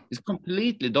that. Wow. It's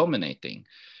completely dominating.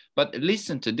 But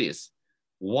listen to this.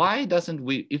 Why doesn't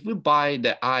we, if we buy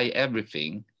the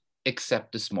everything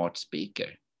except the smart speaker?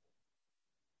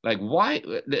 Like, why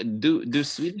do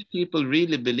Swedish people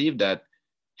really believe that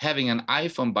having an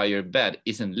iPhone by your bed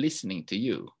isn't listening to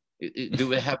you? Do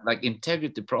we have like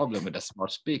integrity problem with a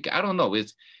smart speaker? I don't know.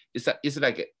 It's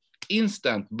like an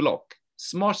instant block.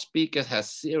 Smart speakers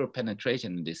has zero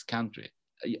penetration in this country,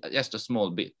 just a small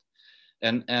bit,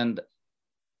 and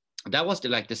that was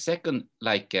the second,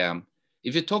 like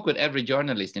if you talk with every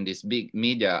journalist in this big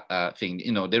media thing,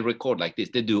 you know, they record like this.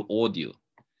 They do audio.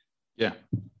 Yeah.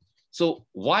 So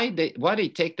why they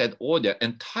take that audio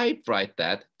and typewrite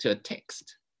that to a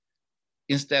text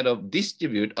instead of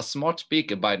distribute a smart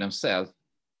speaker by themselves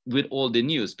with all the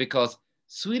news? Because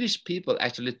Swedish people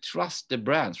actually trust the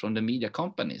brands from the media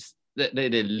companies.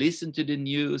 They listen to the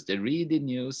news, they read the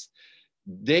news.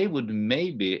 They would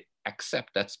maybe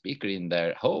accept that speaker in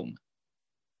their home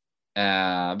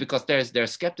because they're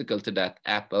skeptical to that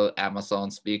Apple,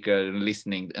 Amazon speaker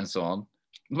listening and so on.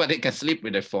 But they can sleep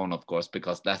with their phone, of course,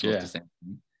 because that's not the same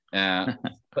thing.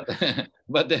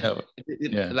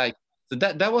 Like, so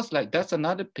that was like, that's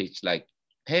another pitch. Like,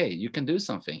 hey, you can do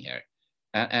something here,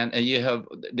 and you have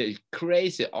the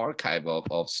crazy archive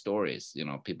of stories, you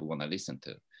know, people want to listen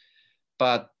to.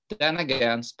 But then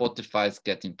again, Spotify's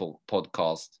getting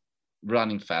podcast,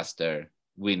 running faster,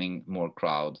 winning more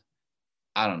crowd.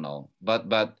 I don't know,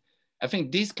 but I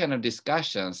think these kind of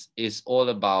discussions is all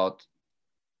about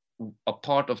a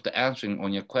part of the answering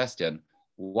on your question,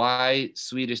 why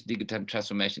Swedish digital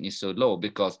transformation is so low,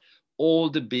 because all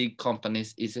the big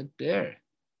companies isn't there.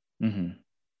 Mm-hmm.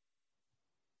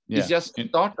 Yeah. It's just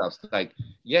startups. Like,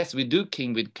 yes, we do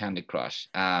King with Candy Crush,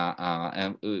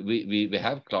 and we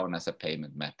have Klarna as a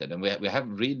payment method, and we have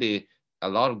really a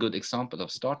lot of good examples of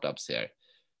startups here,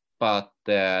 but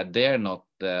they're not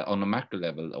on a macro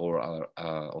level or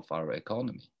of our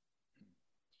economy.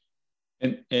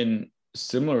 And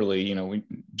similarly, you know, we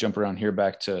jump around here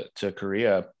back to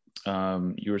Korea.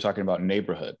 You were talking about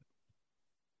neighborhood,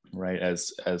 right?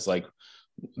 As like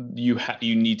you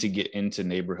need to get into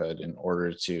neighborhood in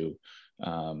order to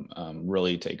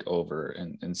really take over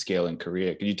and scale in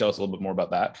Korea. Can you tell us a little bit more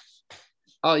about that?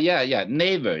 Oh yeah,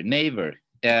 neighbor. Neighbor.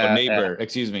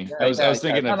 Excuse me. I was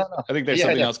thinking of. No. I think there's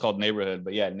something else called neighborhood,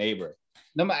 but yeah, neighbor.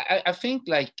 No, I think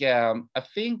like I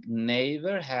think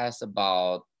neighbor has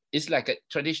about. It's like a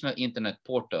traditional internet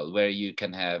portal where you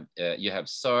can have you have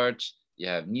search, you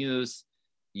have news,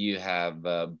 you have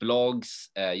blogs,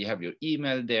 you have your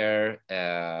email there,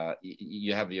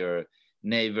 you have your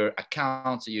neighbor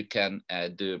account, so you can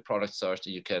do product search, so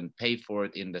you can pay for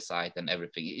it in the site and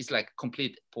everything. It's like a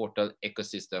complete portal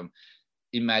ecosystem.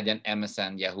 Imagine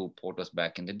MSN, Yahoo portals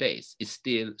back in the days. It's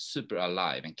still super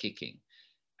alive and kicking.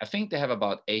 I think they have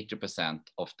about 80%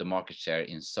 of the market share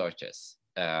in searches.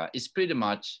 It's pretty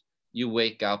much you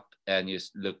wake up and you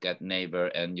look at neighbor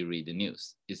and you read the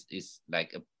news. It's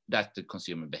like that's the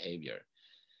consumer behavior.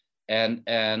 And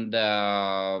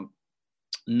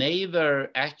neighbor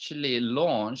actually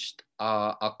launched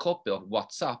a copy of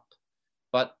WhatsApp,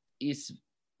 but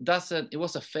it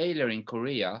was a failure in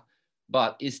Korea,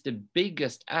 but it's the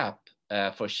biggest app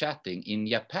for chatting in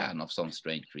Japan of some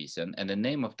strange reason, and the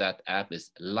name of that app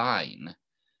is Line.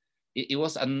 It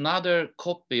was another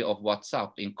copy of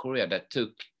WhatsApp in Korea that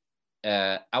took,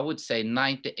 I would say,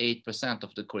 98%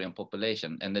 of the Korean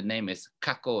population, and the name is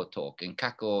Kakao Talk, and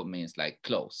Kakao means like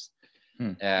close.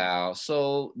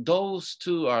 So those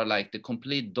two are like the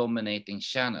complete dominating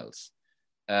channels.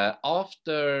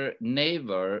 After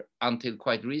Naver, until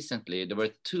quite recently, there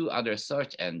were two other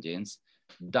search engines,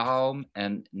 Daum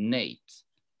and Nate,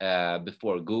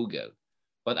 before Google.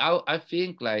 But I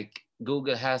think like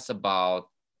Google has about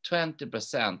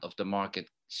 20% of the market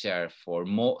share for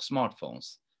more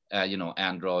smartphones. You know,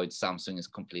 Android, Samsung is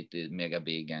completely mega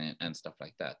big and stuff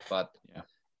like that. But yeah.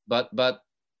 But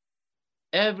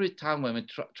every time when we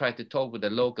try to talk with the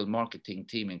local marketing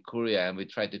team in Korea and we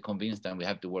try to convince them we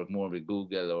have to work more with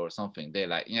Google or something, they're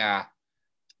like, yeah,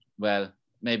 well,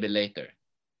 maybe later.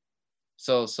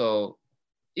 So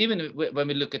even when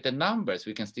we look at the numbers,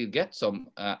 we can still get some,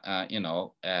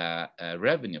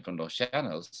 revenue from those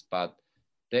channels, but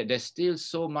they're still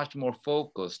so much more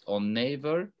focused on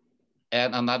Naver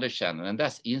and another channel, and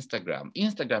that's Instagram.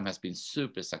 Instagram has been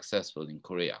super successful in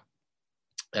Korea,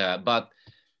 but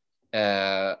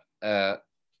I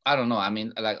don't know. I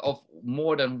mean, like of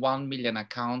more than 1 million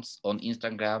accounts on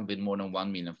Instagram with more than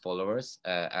 1 million followers,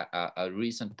 a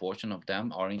recent portion of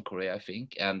them are in Korea, I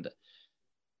think, and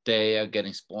they are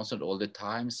getting sponsored all the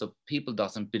time. So people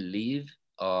doesn't believe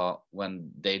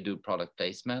when they do product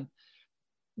placement.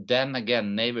 Then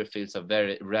again, Naver feels a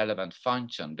very relevant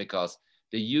function because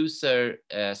the user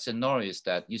scenario is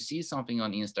that you see something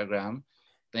on Instagram,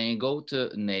 then you go to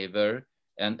Naver,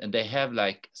 and they have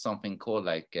like something called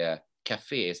like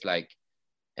cafe. It's like,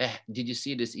 did you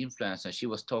see this influencer? She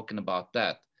was talking about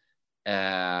that.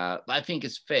 I think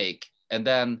it's fake. And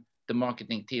then the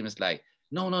marketing team is like,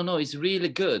 no, it's really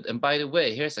good. And by the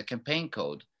way, here's a campaign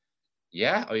code.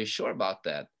 Yeah, are you sure about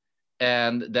that?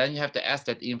 And then you have to ask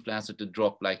that influencer to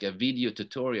drop like a video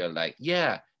tutorial, like,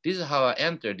 yeah, this is how I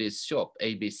enter this shop,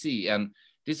 ABC, and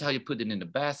this is how you put it in the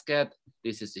basket.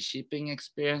 This is the shipping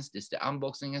experience. This is the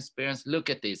unboxing experience. Look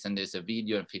at this, and there's a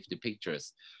video and 50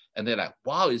 pictures. And they're like,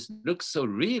 wow, it looks so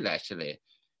real, actually.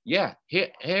 Yeah,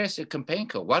 here's your campaign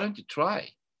code. Why don't you try?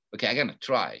 Okay, I'm gonna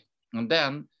try. And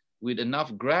then with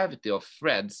enough gravity of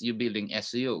threads, you're building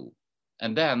SEO.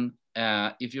 And then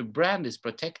if your brand is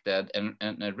protected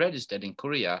and registered in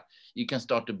Korea, you can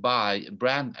start to buy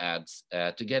brand ads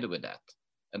together with that.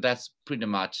 And that's pretty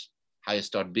much how you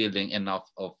start building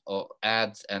enough of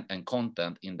ads and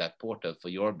content in that portal for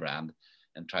your brand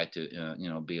and try to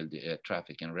build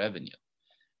traffic and revenue.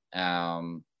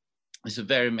 It's a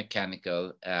very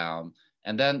mechanical.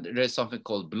 And then there's something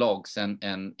called blogs,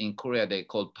 and in Korea they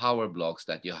call power blogs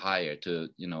that you hire to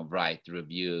write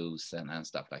reviews and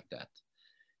stuff like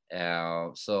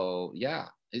that. So yeah,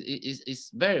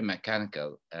 it's very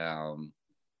mechanical.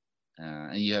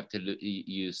 And you have to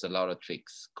use a lot of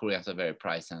tricks. Koreans are very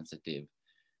price sensitive.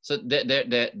 So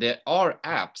there are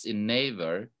apps in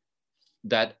Naver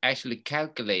that actually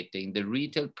calculating the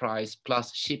retail price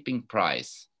plus shipping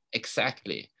price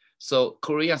exactly. So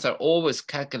Koreans are always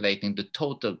calculating the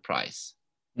total price.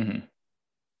 Mm-hmm.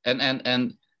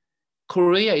 And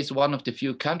Korea is one of the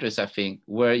few countries, I think,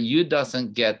 where you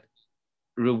doesn't get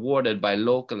rewarded by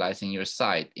localizing your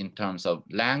site in terms of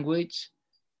language,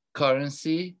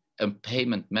 currency, and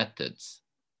payment methods,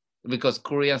 because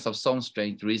Koreans of some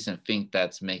strange reason think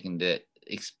that's making the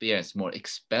experience more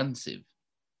expensive.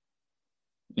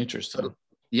 Interesting. So,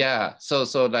 yeah.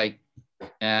 So like,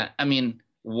 I mean,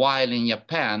 while in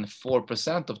Japan,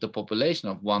 4% of the population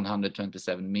of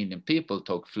 127 million people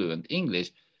talk fluent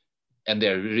English, and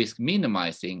they're risk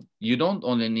minimizing, you don't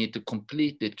only need to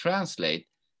completely translate,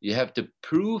 you have to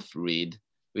proofread,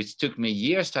 which took me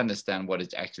years to understand what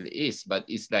it actually is, but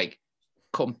it's like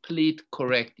complete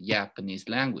correct Japanese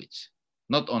language,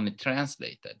 not only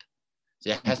translated.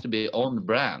 So it has to be on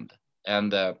brand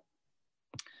and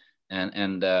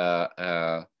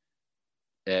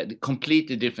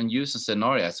completely different user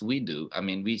scenarios we do. I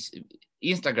mean,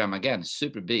 Instagram again,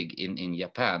 super big in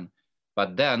Japan,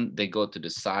 but then they go to the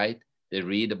site, they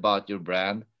read about your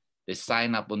brand, they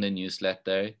sign up on the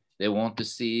newsletter, they want to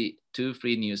see 2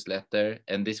 free newsletter,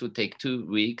 and this would take 2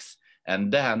 weeks,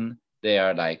 and then they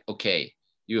are like, okay,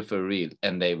 you're for real,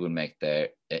 and they will make their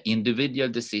individual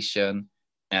decision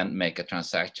and make a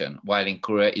transaction. While in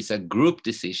Korea, it's a group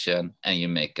decision and you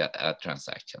make a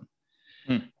transaction.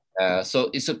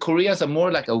 So Koreans are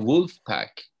more like a wolf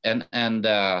pack, and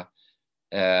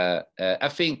I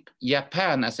think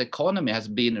Japan as economy has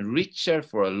been richer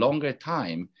for a longer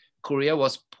time. Korea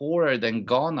was poorer than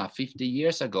Ghana 50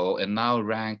 years ago and now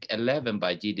rank 11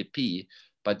 by GDP.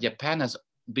 but Japan has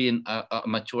been a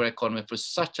mature economy for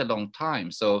such a long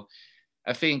time. So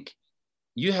I think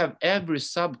you have every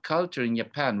subculture in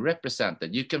Japan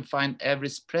represented. You can find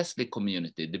Elvis Presley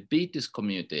community, the Beatles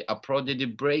community, a Prodigy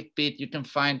breakbeat. You can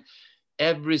find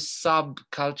every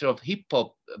subculture of hip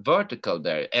hop vertical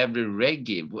there, every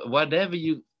reggae, whatever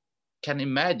you can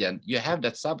imagine, you have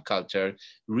that subculture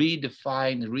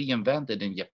redefined, reinvented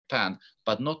in Japan,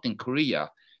 but not in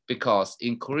Korea, because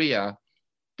in Korea,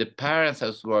 the parents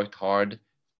has worked hard,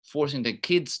 forcing the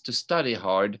kids to study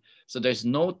hard. So there's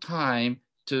no time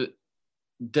to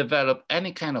develop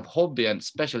any kind of hobby and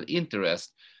special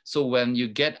interest. So when you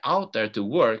get out there to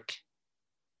work,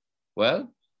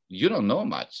 well, you don't know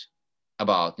much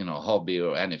about, hobby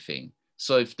or anything.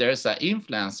 So if there's an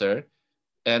influencer,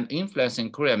 and influence in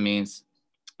Korea means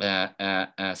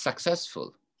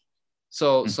successful.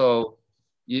 So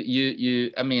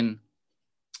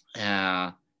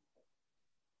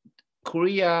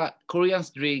Koreans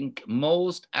drink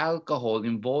most alcohol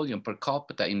in volume per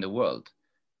capita in the world.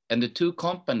 And the two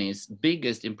companies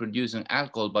biggest in producing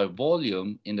alcohol by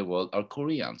volume in the world are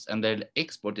Koreans, and their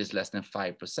export is less than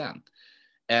 5%.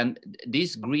 And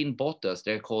these green bottles,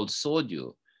 they're called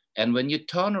soju. And when you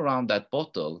turn around that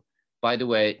bottle, by the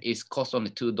way, it costs only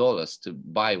 $2 to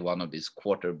buy one of these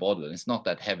quarter bottles. It's not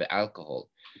that heavy alcohol.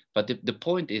 But the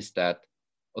point is that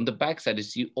on the backside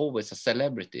is you always a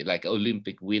celebrity, like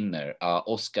Olympic winner,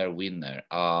 Oscar winner,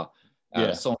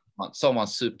 someone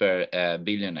super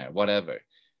billionaire, whatever.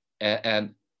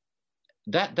 And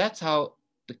that's how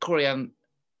the Korean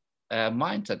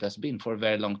mindset has been for a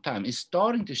very long time. It's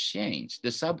starting to change. The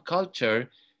subculture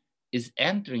is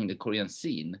entering the Korean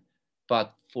scene,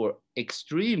 but for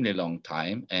extremely long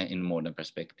time, in modern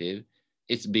perspective,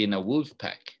 it's been a wolf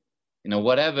pack.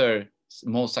 Whatever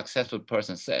most successful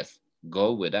person says,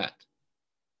 go with that.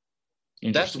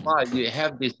 That's why you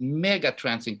have this mega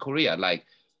trends in Korea, like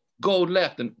go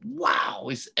left and wow,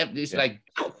 it's like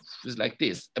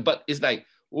this, but it's like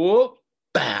oh,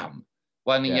 bam.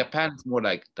 While in Japan, it's more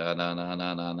like da na na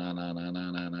na na na na na na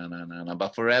na na na,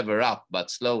 but forever up, but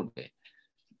slowly.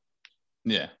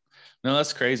 Yeah, no,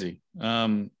 that's crazy.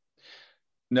 No,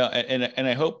 and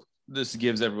I hope this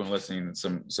gives everyone listening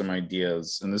some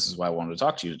ideas, and this is why I wanted to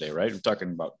talk to you today, right? We're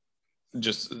talking about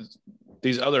just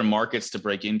these other markets to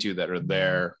break into that are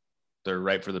there, they're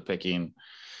ripe for the picking,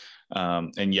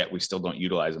 and yet we still don't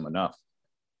utilize them enough.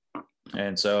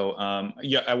 And so,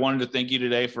 I wanted to thank you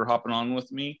today for hopping on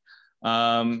with me.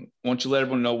 Why don't you let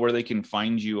everyone know where they can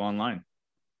find you online?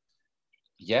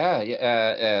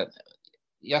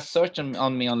 Just search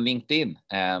on me on LinkedIn,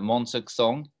 Monsuk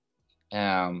Song.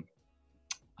 I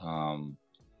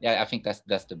think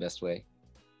that's the best way.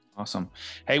 Awesome.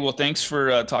 Hey, well, thanks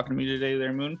for talking to me today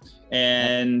there, Moon.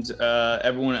 And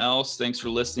everyone else, thanks for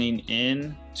listening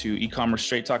in to E-Commerce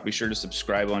Straight Talk. Be sure to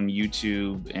subscribe on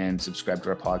YouTube and subscribe to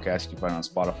our podcast. You can find it on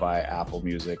Spotify, Apple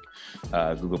Music,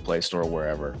 Google Play Store,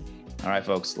 wherever. All right,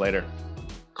 folks, later.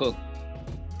 Cool.